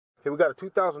Okay, we got a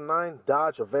 2009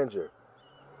 Dodge Avenger.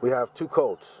 We have two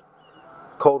codes.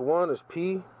 Code 1 is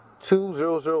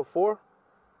P2004,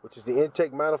 which is the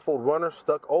intake manifold runner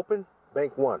stuck open,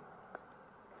 bank 1.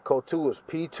 Code 2 is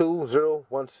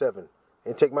P2017,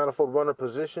 intake manifold runner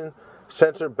position,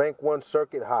 sensor, bank 1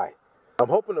 circuit high. I'm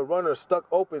hoping the runner is stuck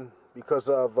open because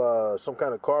of some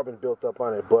kind of carbon built up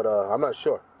on it, but I'm not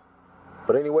sure.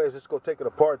 But anyways, let's go take it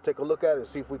apart, take a look at it, and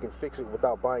see if we can fix it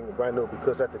without buying it brand new,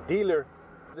 because at the dealer,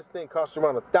 this thing costs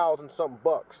around $1,000-something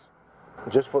bucks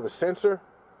just for the sensor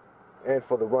and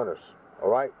for the runners, all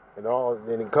right? And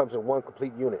it comes in one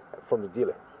complete unit from the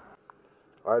dealer.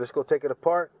 All right, let's go take it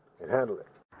apart and handle it.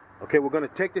 Okay, we're gonna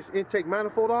take this intake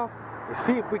manifold off and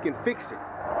see if we can fix it.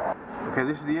 Okay,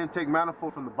 this is the intake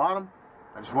manifold from the bottom.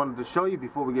 I just wanted to show you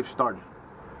before we get started.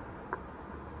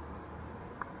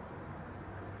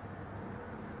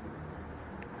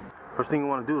 First thing you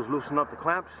want to do is loosen up the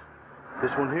clamps.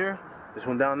 This one here, this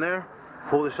one down there.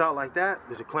 Pull this out like that.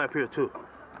 There's a clamp here too,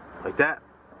 like that.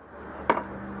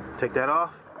 Take that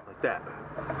off, like that.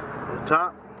 On the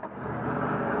top,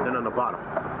 then on the bottom.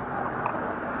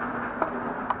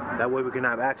 That way we can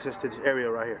have access to this area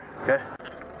right here, okay?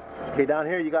 Okay, down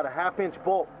here you got a 1/2-inch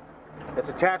bolt that's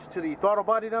attached to the throttle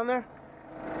body down there.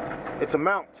 It's a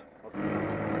mount.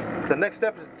 Okay. So the next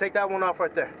step is to take that one off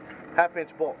right there.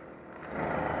 1/2-inch bolt.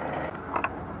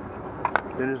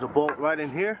 Then there's a bolt right in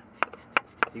here.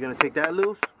 You're gonna take that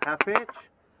loose, 1/2 inch.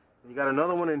 You got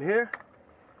another one in here.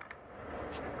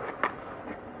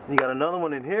 You got another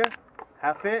one in here,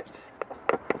 1/2 inch.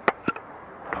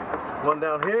 One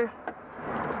down here,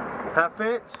 1/2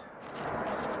 inch.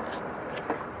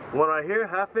 One right here,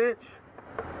 1/2 inch.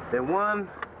 Then one,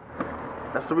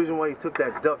 that's the reason why you took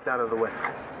that duct out of the way.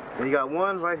 And you got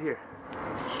one right here,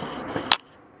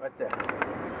 right there.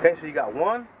 Okay, so you got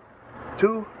 1,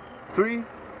 2, 3,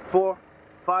 4,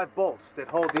 5 bolts that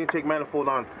hold the intake manifold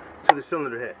on to the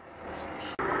cylinder head.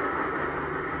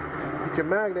 Get your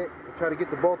magnet and try to get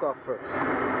the bolt off first.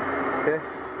 Okay?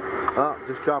 Oh,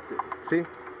 just dropped it. See?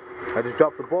 I just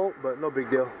dropped the bolt, but no big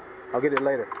deal. I'll get it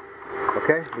later.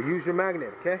 Okay? But use your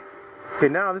magnet, okay? Okay,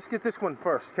 now let's get this one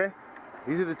first, okay?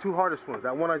 These are the two hardest ones.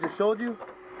 That one I just showed you,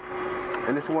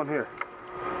 and this one here.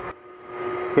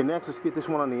 Okay, next let's get this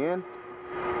one on the end.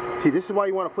 See, this is why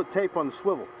you want to put tape on the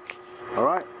swivel.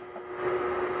 Alright?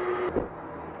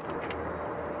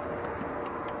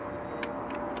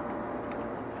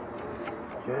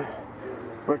 Okay,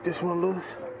 break this one loose.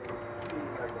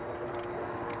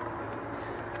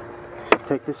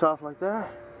 Take this off like that.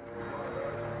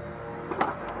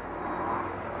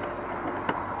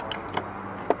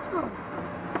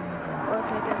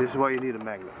 This is why you need a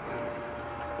magnet.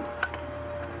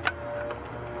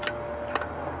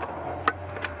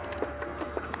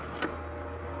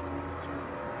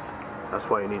 That's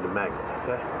why you need the magnet,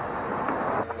 okay?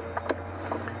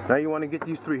 Now you want to get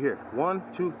these 3 here. 1,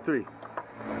 2, 3.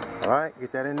 Alright,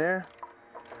 get that in there.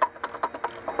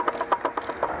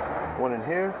 One in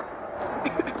here.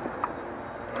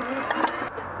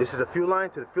 This is the fuel line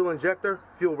to the fuel injector,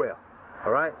 fuel rail.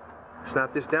 Alright,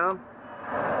 snap this down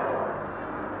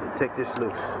and take this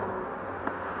loose.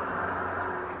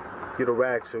 Get a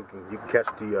rag so you can catch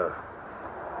the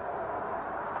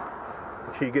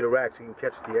make sure you get a rag so you can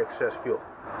catch the excess fuel.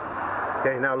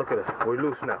 Okay, now look at it. We're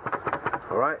loose now.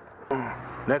 Alright.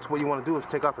 Next, what you want to do is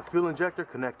take out the fuel injector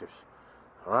connectors.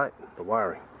 Alright, the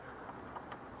wiring.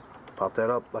 Pop that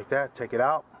up like that, take it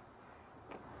out.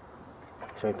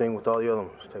 Same thing with all the other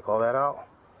ones. Take all that out.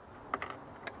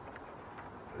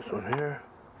 This one here.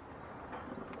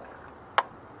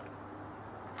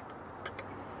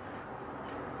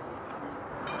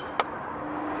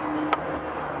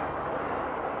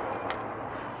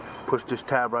 Push this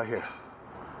tab right here.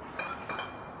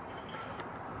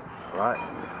 Alright,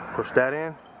 push that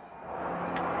in.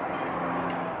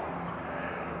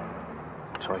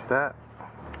 Just like that.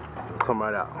 It'll come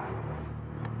right out.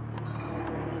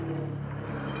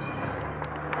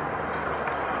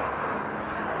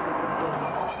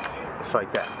 Just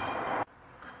like that.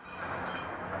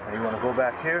 Now you want to go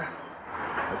back here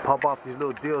and pop off these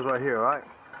little deals right here, right?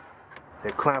 They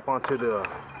clamp onto the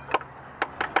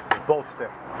bolts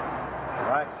there.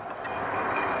 Alright.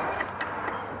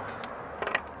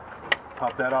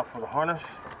 Pop that off for the harness.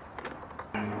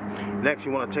 Next,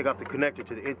 you want to take off the connector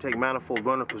to the intake manifold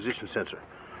runner position sensor.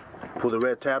 Pull the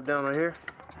red tab down right here,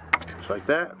 just like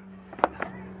that.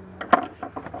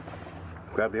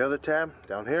 Grab the other tab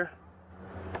down here.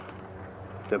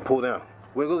 Then pull down.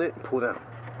 Wiggle it and pull down.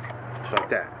 Just like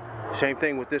that. Same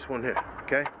thing with this one here,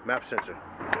 okay? Map sensor.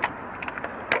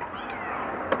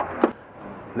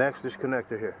 Next, this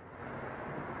connector here.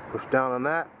 Push down on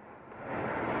that.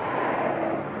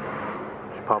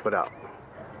 pop it out.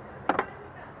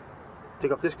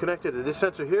 Take off this connector to this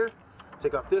sensor here.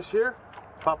 Take off this here.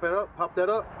 Pop it up, pop that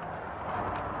up.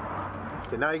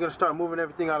 Okay, now you're gonna start moving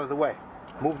everything out of the way.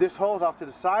 Move this hose off to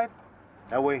the side.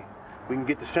 That way we can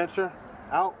get the sensor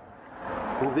out.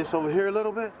 Move this over here a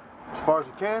little bit, as far as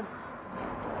you can.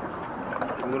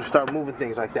 I'm gonna start moving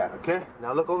things like that, okay?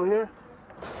 Now look over here.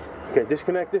 Okay,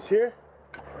 disconnect this here.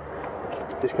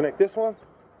 Disconnect this one.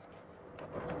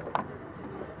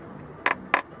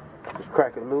 Just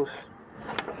crack it loose.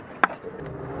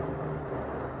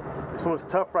 This one's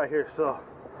tough right here, so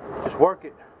just work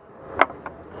it.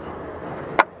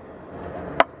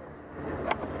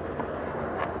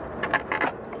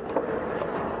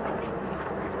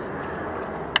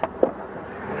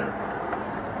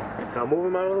 Now move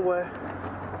him out of the way.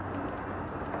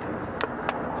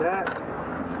 That.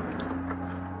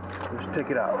 Just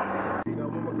take it out. You got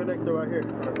one more connector right here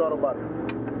on the throttle body.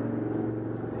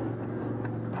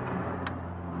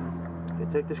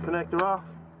 Okay, take this connector off.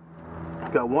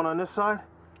 You got one on this side,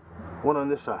 one on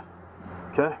this side.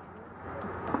 Okay?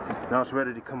 Now it's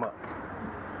ready to come up.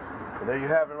 And there you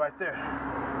have it right there.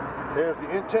 There's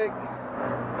the intake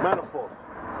manifold.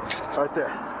 Right there.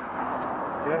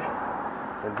 Okay?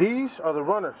 And these are the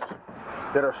runners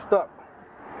that are stuck.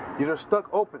 These are stuck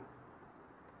open.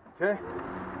 Okay?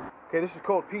 Okay, this is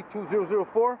called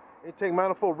P2004 Intake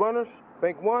Manifold Runners,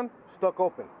 Bank 1, stuck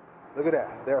open. Look at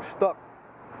that. They are stuck.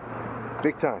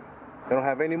 Big time. They don't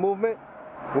have any movement.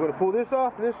 We're going to pull this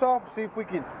off, see if we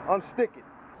can unstick it.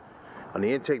 On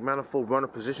the intake manifold runner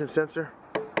position sensor,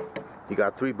 you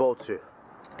got 3 bolts here.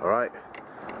 Alright?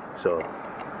 So,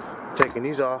 taking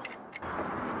these off. So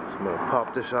I'm going to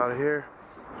pop this out of here.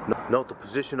 Note the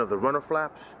position of the runner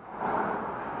flaps.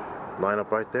 Line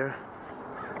up right there.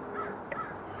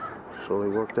 Slowly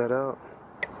work that out.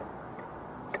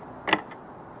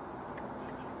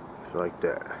 Just like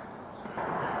that.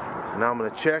 So now I'm going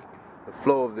to check the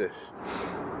flow of this.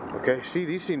 Okay, see,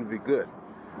 these seem to be good.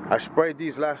 I sprayed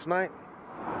these last night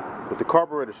with the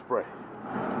carburetor spray.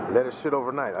 Let it sit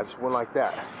overnight. I just went like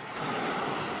that.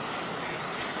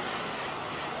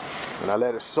 And I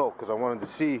let it soak because I wanted to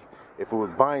see if it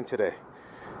would bind today.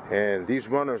 And these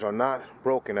runners are not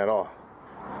broken at all.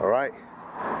 Alright?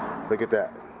 Look at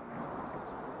that.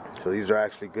 So these are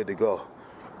actually good to go.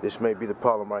 This may be the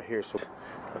problem right here. So,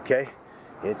 okay,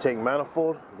 intake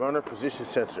manifold runner position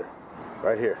sensor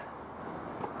right here.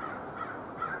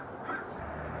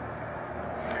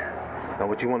 Now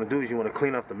what you want to do is you want to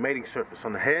clean off the mating surface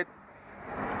on the head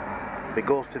that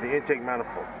goes to the intake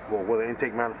manifold. Well, where the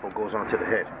intake manifold goes onto the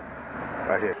head.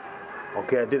 Right here.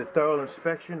 Okay, I did a thorough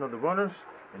inspection of the runners,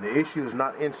 and the issue is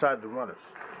not inside the runners.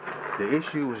 The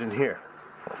issue is in here.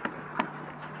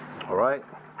 Alright?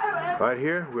 Right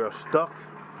here, we are stuck.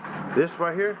 This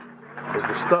right here is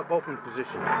the stuck open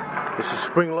position. This is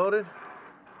spring loaded,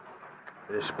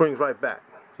 and it springs right back.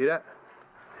 See that?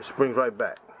 It springs right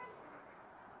back.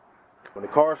 When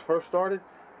the car is first started,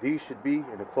 these should be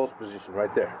in a closed position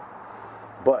right there.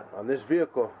 But on this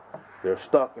vehicle, they're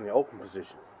stuck in the open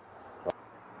position.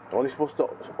 They're only supposed to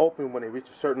open when they reach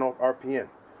a certain RPM,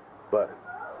 but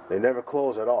they never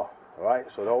close at all.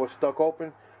 Alright, so they're always stuck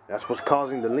open. That's what's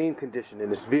causing the lean condition in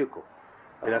this vehicle.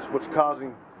 And that's what's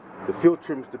causing the fuel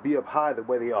trims to be up high the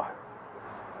way they are.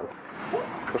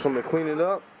 First I'm going to clean it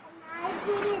up,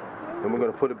 then we're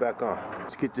going to put it back on.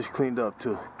 Let's get this cleaned up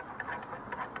too.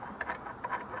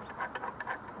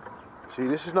 See,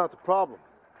 this is not the problem.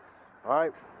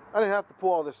 Alright, I didn't have to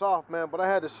pull all this off, man, but I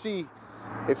had to see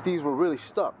if these were really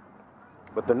stuck.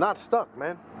 But they're not stuck,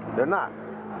 man. They're not.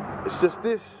 It's just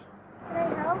this. Can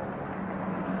I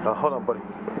help? Hold on, buddy.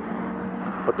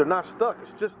 But they're not stuck.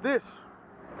 It's just this.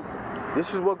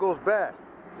 This is what goes bad.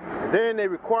 And then they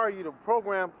require you to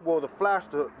program, well, to flash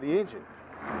the engine,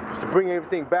 just to bring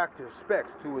everything back to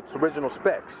specs, to its original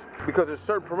specs. Because there's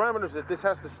certain parameters that this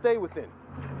has to stay within.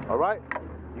 All right?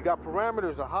 You got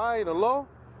parameters, a high and a low.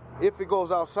 If it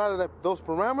goes outside of those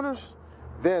parameters,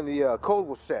 then the code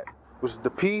will set, which is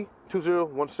the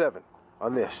P2017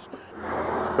 on this.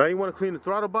 Now you want to clean the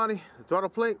throttle body, the throttle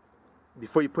plate,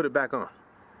 before you put it back on.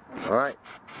 Alright?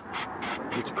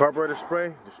 Get your carburetor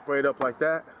spray, just spray it up like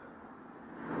that.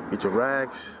 Get your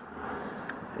rags,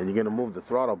 and you're going to move the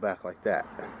throttle back like that.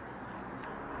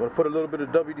 I'm going to put a little bit of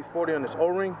WD40 on this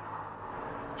O-ring.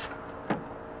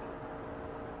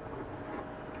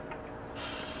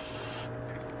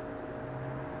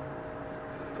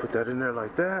 Put that in there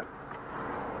like that.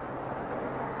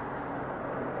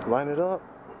 Line it up.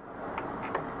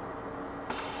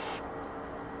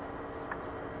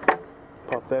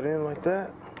 Pop that in like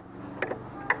that.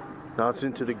 Now it's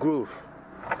into the groove.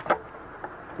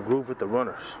 The groove with the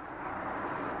runners.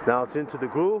 Now it's into the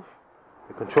groove.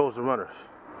 It controls the runners.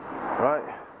 Right?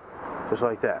 Just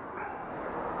like that.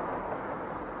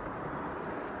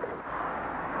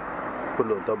 Put a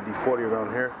little WD40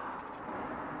 around here.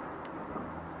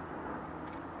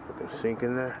 Put the sink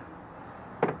in there.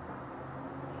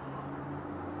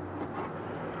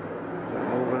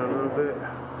 Moving a little bit.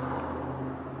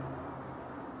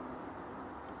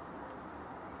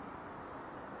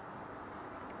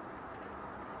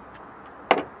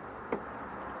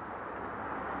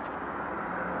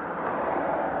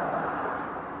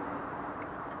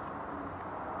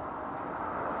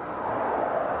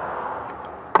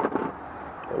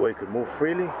 That way it could move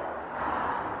freely.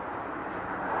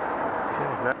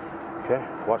 Okay,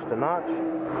 watch the notch.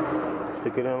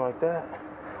 Stick it in like that.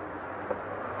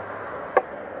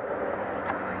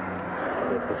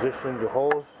 And then position your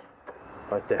holes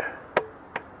right there.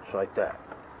 Just like that.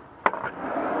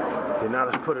 Okay, now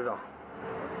let's put it on.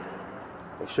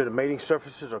 Make sure the mating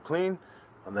surfaces are clean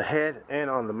on the head and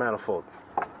on the manifold.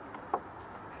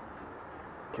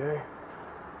 Okay.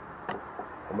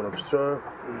 I'm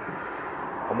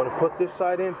gonna put this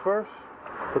side in first.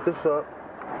 Put this up.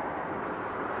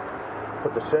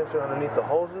 Put the sensor underneath the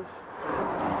hoses.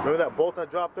 Remember that bolt I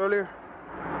dropped earlier?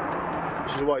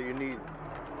 This is why you need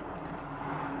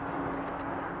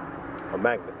a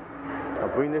magnet. Now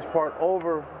bring this part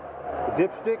over the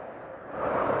dipstick,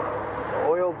 the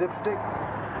oil dipstick.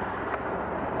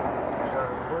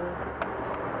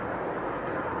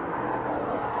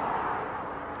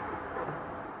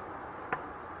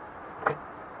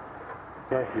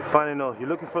 Okay, you're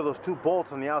looking for those two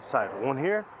bolts on the outside. One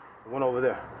here, one over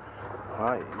there.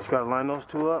 Alright, you just gotta line those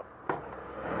two up.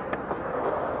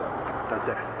 Right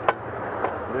there.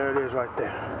 There it is right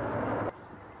there.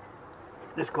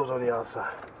 This goes on the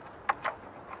outside.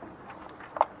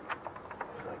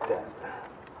 Just like that.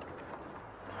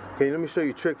 Okay, let me show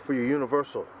you a trick for your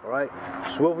universal. Alright,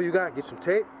 swivel you got, get some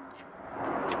tape.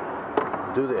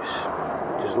 Do this.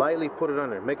 Just lightly put it on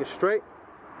there. Make it straight.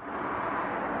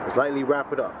 Just lightly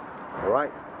wrap it up.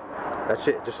 Alright? That's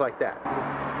it, just like that.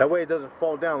 That way it doesn't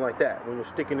fall down like that when you're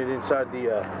sticking it inside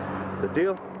the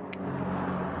deal.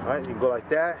 Alright, you can go like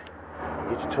that.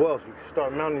 Get your 12s, you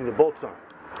start mounting the bolts on.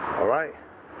 Alright?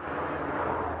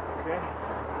 Okay.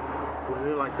 Put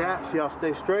it in like that. See how it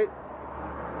stays straight?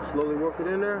 Slowly work it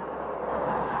in there.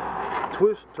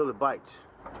 Twist till it bites.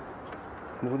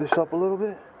 Move this up a little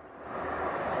bit.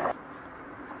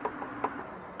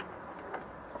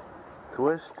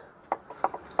 Twist.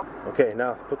 Okay,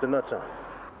 now put the nuts on.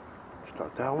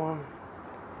 Start that one.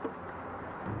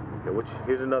 Okay,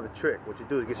 here's another trick. What you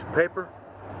do is get some paper,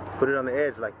 put it on the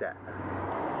edge like that.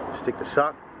 Stick the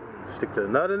the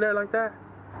nut in there like that.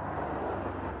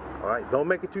 Alright, don't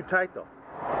make it too tight though.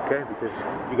 Okay, because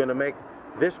you're gonna make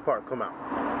this part come out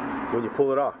when you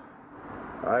pull it off.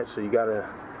 Alright, so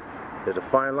there's a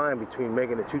fine line between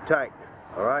making it too tight.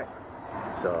 Alright?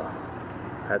 So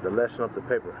I had to lessen up the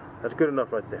paper. That's good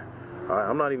enough right there. Alright,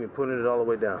 I'm not even putting it all the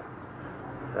way down.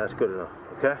 That's good enough,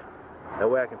 okay? That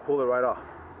way I can pull it right off.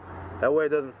 That way it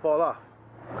doesn't fall off,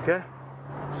 okay?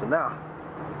 So now,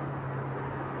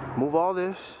 move all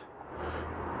this.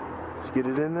 Let's get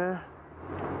it in there,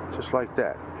 just like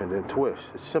that, and then twist.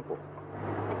 It's simple.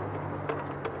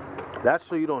 That's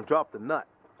so you don't drop the nut,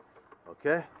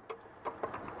 okay?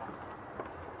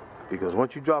 Because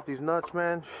once you drop these nuts,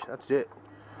 man, that's it.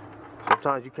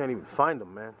 Sometimes you can't even find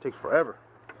them, man. It takes forever.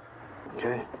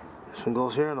 Okay, this one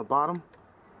goes here on the bottom,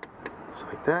 just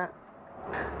like that.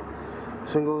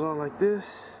 This one goes on like this.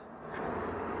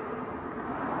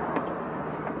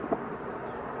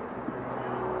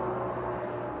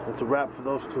 That's a wrap for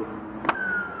those two.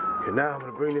 Okay, now I'm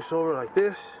gonna bring this over like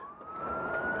this.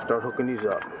 Start hooking these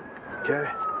up. Okay,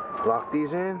 lock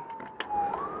these in.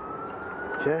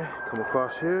 Okay, come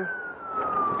across here.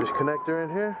 Put this connector in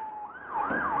here.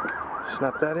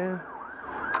 Snap that in.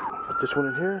 Put this one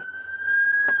in here.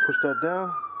 Push that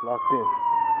down. Locked in.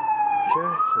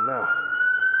 Okay, so now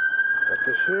got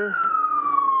this here.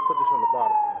 Put this on the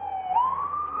bottom.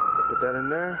 Put that in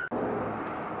there.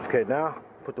 Okay, now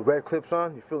put the red clips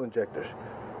on your fuel injectors.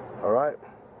 Alright?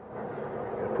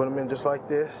 Put them in just like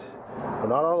this. But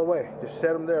not all the way. Just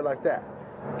set them there like that.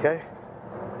 Okay?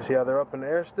 See how they're up in the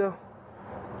air still?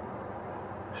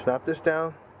 Snap this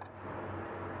down.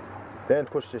 Then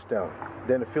push this down.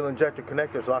 Then the fuel injector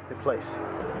connector is locked in place.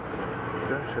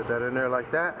 Okay, set that in there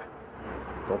like that.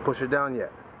 Don't push it down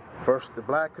yet. First the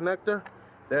black connector,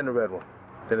 then the red one.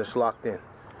 Then it's locked in.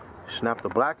 Snap the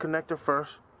black connector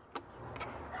first,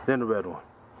 then the red one.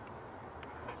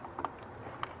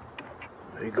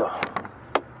 There you go.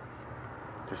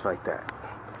 Just like that.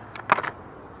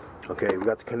 Okay, we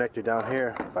got the connector down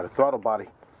here by the throttle body.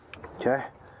 Okay,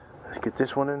 let's get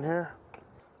this one in here.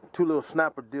 Two little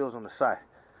snapper deals on the side.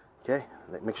 Okay,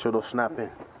 make sure those snap in.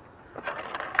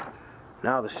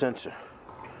 Now the sensor.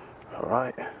 All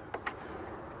right.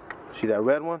 See that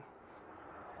red one?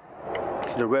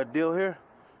 See the red deal here?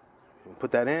 You can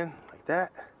put that in like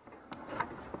that.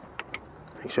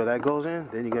 Make sure that goes in.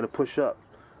 Then you're gonna push up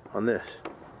on this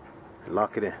and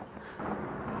lock it in.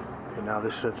 And now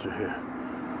this sensor here.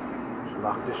 Just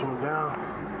lock this one down.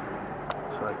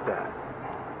 Just like that.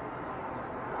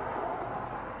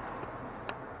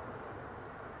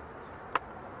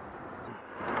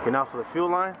 Okay, now for the fuel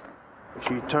line, make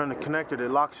sure you turn the connector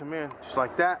that locks them in, just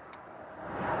like that.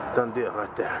 Done deal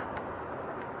right there.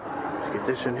 Let's get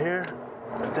this in here,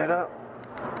 put that up,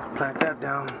 plant that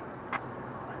down,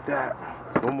 like that.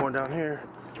 One more down here,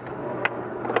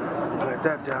 plant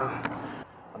that down.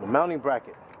 On the mounting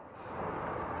bracket,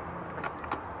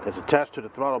 it's attached to the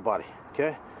throttle body,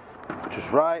 okay?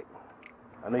 Just right,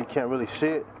 I know you can't really see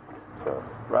it, so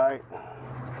right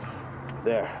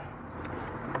there.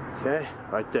 Okay,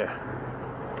 right there.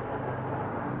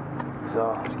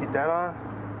 So let's get that on.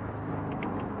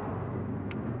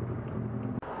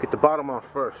 Get the bottom on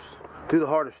first. Do the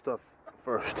harder stuff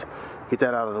first. Get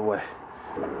that out of the way.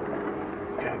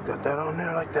 Okay, got that on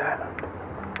there like that.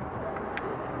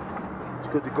 It's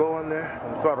good to go on there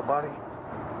on the throttle body.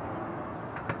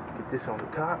 Get this on the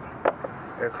top.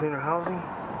 Air cleaner housing.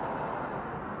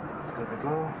 It's good to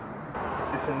go.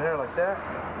 Put this in there like that.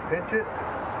 Pinch it.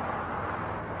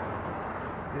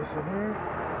 This in here.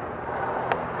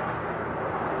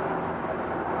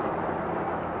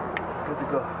 Good to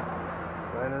go.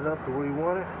 Line it up to where you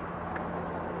want it.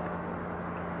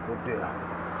 Good deal.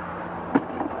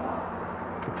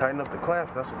 You tighten up the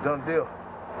clamps, that's a done deal.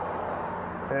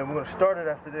 And we're gonna start it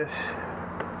after this.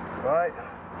 All right.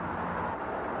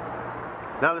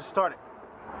 Now let's start it.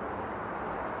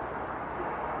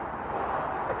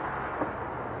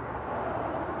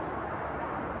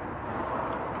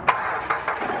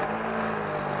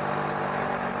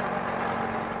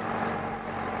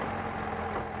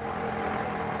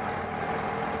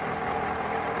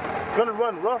 It's gonna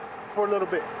run rough for a little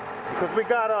bit because we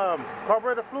got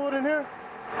carburetor fluid in here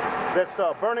that's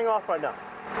burning off right now.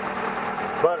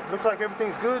 But it looks like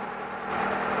everything's good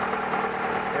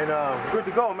and good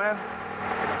to go, man.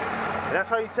 And that's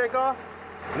how you take off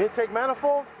an intake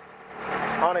manifold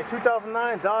on a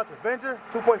 2009 Dodge Avenger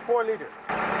 2.4 liter.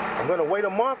 I'm gonna wait a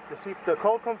month to see if the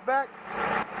code comes back.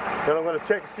 Then I'm gonna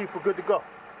check to see if we're good to go.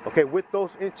 Okay, with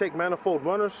those intake manifold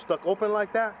runners stuck open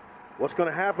like that, what's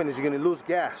gonna happen is you're gonna lose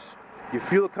gas. Your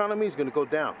fuel economy is gonna go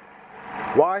down.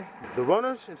 Why? The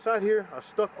runners inside here are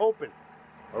stuck open,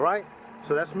 all right?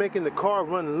 So that's making the car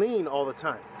run lean all the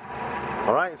time,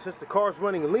 all right? And since the car is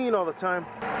running lean all the time,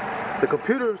 the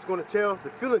computer is gonna tell the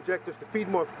fuel injectors to feed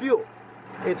more fuel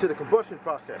into the combustion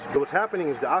process. So what's happening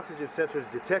is the oxygen sensor is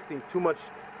detecting too much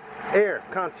air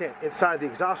content inside the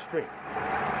exhaust stream,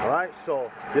 all right?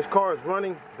 So this car is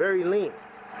running very lean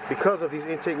because of these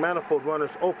intake manifold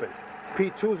runners open.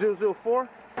 P2004,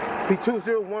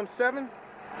 P2017,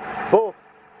 both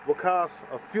will cause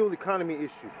a fuel economy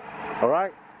issue, all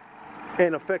right?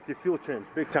 And affect your fuel trims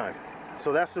big time.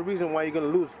 So that's the reason why you're gonna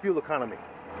lose fuel economy.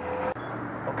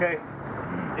 Okay,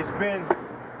 it's been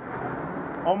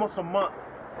almost a month.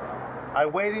 I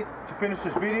waited to finish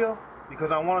this video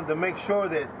because I wanted to make sure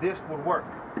that this would work,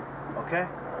 okay?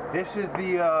 This is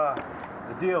the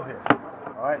deal here,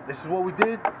 all right? This is what we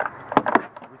did.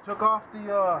 We took off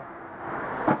the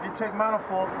intake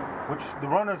manifold, which the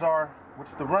runners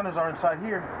are inside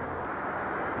here.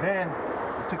 Then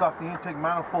we took off the intake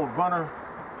manifold runner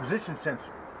position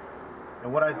sensor.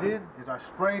 And what I did is I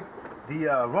sprayed the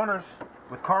runners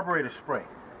with carburetor spray,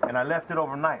 and I left it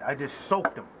overnight. I just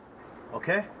soaked them,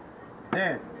 okay?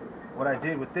 Then what I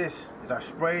did with this is I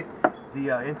sprayed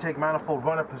the intake manifold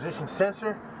runner position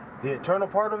sensor, the internal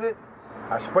part of it.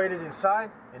 I sprayed it inside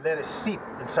and let it seep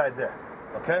inside there,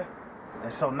 okay?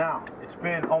 And so now, it's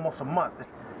been almost a month,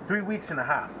 3 weeks and a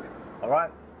half, all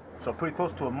right? So pretty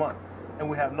close to a month. And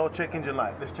we have no check engine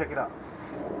light. Let's check it out.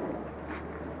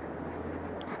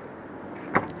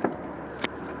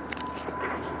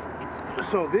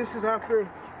 So this is after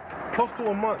close to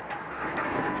a month.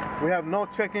 We have no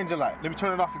check engine light. Let me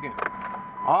turn it off again.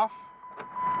 Off.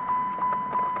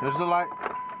 There's the light.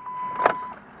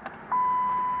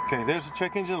 Okay, there's the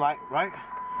check engine light, right?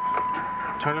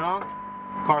 Turn it on.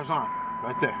 Car's on.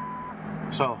 Right there.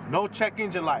 So no check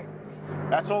engine light.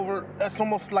 That's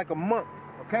almost like a month,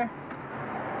 okay?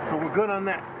 So we're good on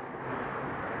that.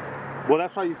 Well,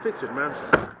 that's how you fix it, man.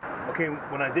 Okay,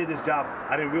 when I did this job,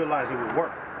 I didn't realize it would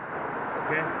work.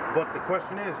 okay? But the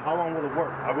question is, how long will it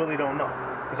work? I really don't know,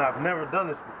 because I've never done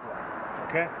this before,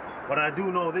 okay? But I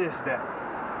do know this,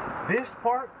 that this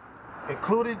part,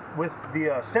 included with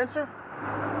the sensor,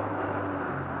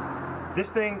 this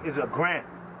thing is $1,000.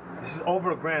 This is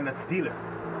over $1,000 at the dealer,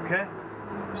 okay?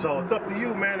 So it's up to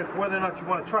you, man, if whether or not you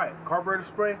want to try it. Carburetor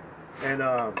spray and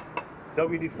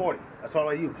WD40. That's all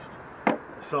I used.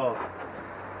 So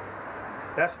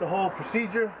that's the whole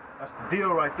procedure. That's the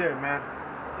deal right there, man.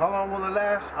 How long will it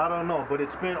last? I don't know, but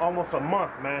it's been almost a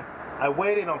month, man. I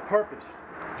waited on purpose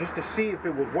just to see if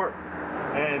it would work.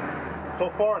 And so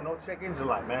far, no check engine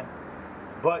light, man.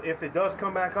 But if it does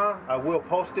come back on, I will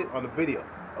post it on the video,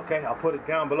 okay? I'll put it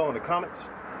down below in the comments.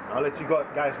 I'll let you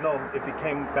guys know if it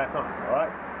came back on, all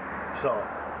right? So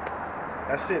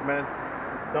that's it, man.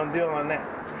 Done deal on that.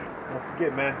 Don't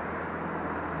forget, man.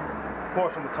 Of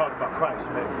course, I'm gonna talk about Christ,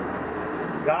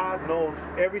 man. God knows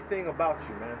everything about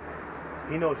you, man.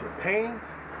 He knows your pains,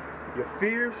 your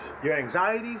fears, your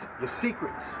anxieties, your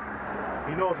secrets.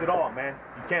 He knows it all, man.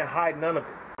 You can't hide none of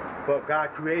it. But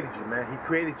God created you, man. He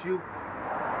created you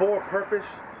for a purpose,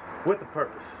 with a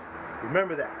purpose.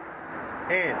 Remember that.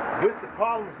 And with the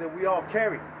problems that we all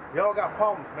carry, we all got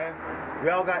problems, man. We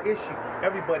all got issues.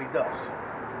 Everybody does.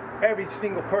 Every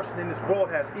single person in this world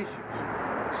has issues.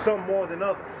 Some more than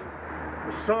others.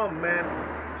 But some, man,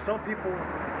 some people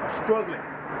are struggling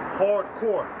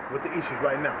hardcore with the issues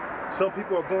right now. Some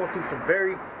people are going through some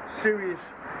very serious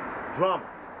drama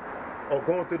or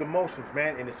going through the motions,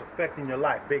 man, and it's affecting your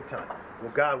life big time.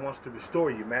 Well, God wants to restore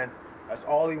you, man. That's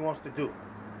all he wants to do.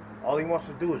 All he wants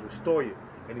to do is restore you,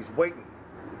 and he's waiting.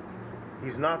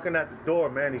 He's knocking at the door,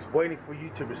 man. He's waiting for you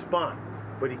to respond,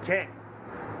 but he can't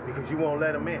because you won't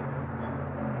let him in.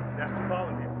 And that's the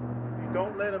problem here. If you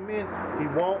don't let him in, he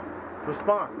won't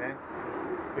respond, man.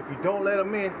 If you don't let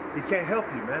him in, he can't help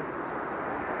you, man.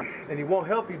 And he won't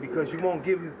help you because you won't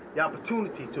give him the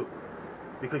opportunity to,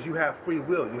 because you have free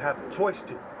will. You have the choice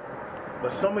to.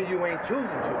 But some of you ain't choosing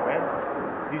to,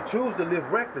 man. You choose to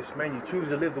live reckless, man. You choose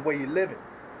to live the way you're living.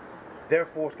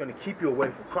 Therefore, it's going to keep you away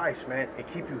from Christ, man, and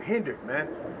keep you hindered, man.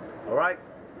 All right?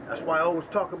 That's why I always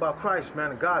talk about Christ,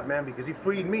 man, and God, man, because he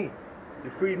freed me. He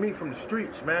freed me from the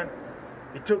streets, man.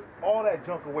 He took all that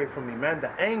junk away from me, man. The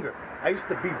anger. I used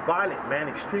to be violent, man,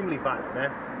 extremely violent,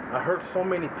 man. I hurt so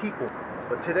many people,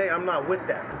 but today I'm not with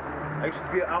that. I used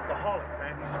to be an alcoholic,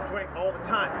 man. I used to drink all the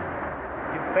time.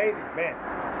 Get faded, man.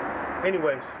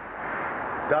 Anyways,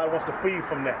 God wants to free you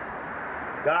from that.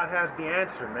 God has the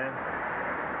answer, man.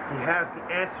 He has the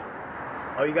answer.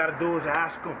 All you gotta do is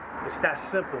ask him. It's that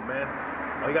simple, man.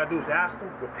 All you gotta do is ask him,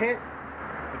 repent,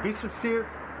 and be sincere,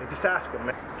 and just ask him,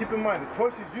 man. Keep in mind, the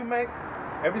choices you make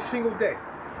every single day,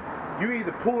 you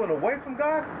either pulling away from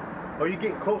God, or you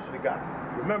getting closer to God.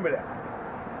 Remember that.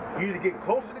 You either get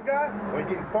closer to God, or you're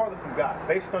getting farther from God,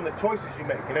 based on the choices you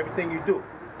make and everything you do.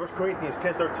 1 Corinthians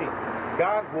 10:13.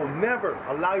 God will never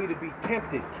allow you to be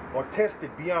tempted or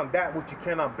tested beyond that which you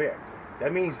cannot bear.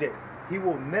 That means that he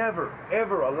will never,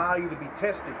 ever allow you to be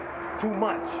tested too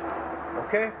much,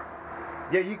 okay?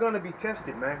 Yeah, you're going to be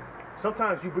tested, man.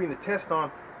 Sometimes you bring the test on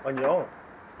your own,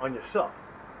 on yourself.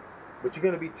 But you're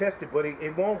going to be tested, but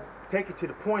it won't take it to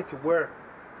the point to where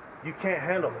you can't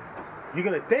handle it. You're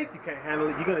going to think you can't handle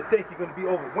it. You're going to think you're going to be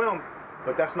overwhelmed,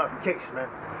 but that's not the case, man.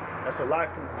 That's a lie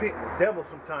from the pit. The devil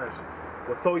sometimes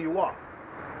will throw you off.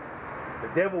 The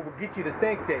devil will get you to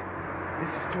think that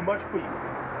this is too much for you.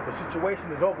 The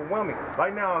situation is overwhelming.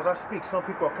 Right now, as I speak, some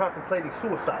people are contemplating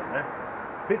suicide, man.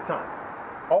 Big time.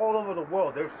 All over the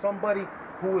world, there's somebody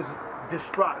who is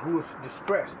distraught, who is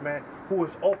distressed, man, who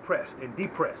is oppressed and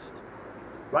depressed.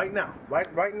 Right now,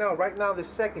 right now, this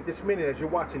second, this minute, as you're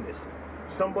watching this,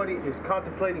 somebody is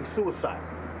contemplating suicide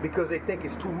because they think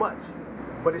it's too much.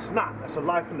 But it's not. That's a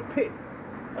lie from the pit.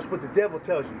 That's what the devil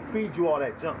tells you. He feeds you all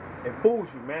that junk and fools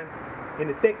you, man,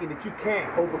 into thinking that you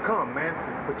can't overcome, man.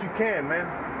 But you can, man.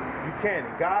 You can.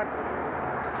 And God,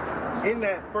 in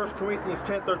that 1 Corinthians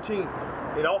 10:13,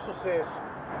 it also says,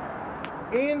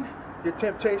 in your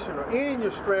temptation or in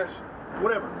your stress,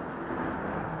 whatever,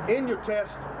 in your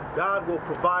test, God will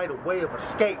provide a way of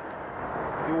escape.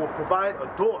 He will provide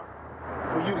a door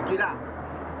for you to get out.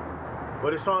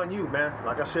 But it's on you, man.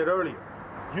 Like I said earlier,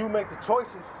 you make the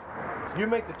choices. You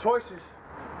make the choices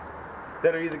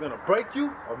that are either going to break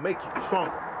you or make you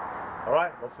stronger. All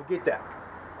right? Don't forget that.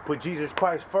 Put Jesus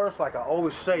Christ first, like I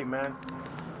always say, man.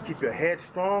 Keep your head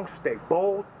strong, stay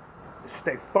bold,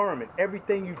 stay firm in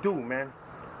everything you do, man.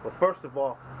 But first of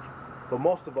all, but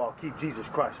most of all, keep Jesus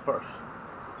Christ first.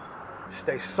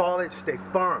 Stay solid, stay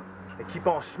firm, and keep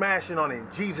on smashing on it in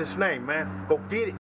Jesus' name, man. Go get it.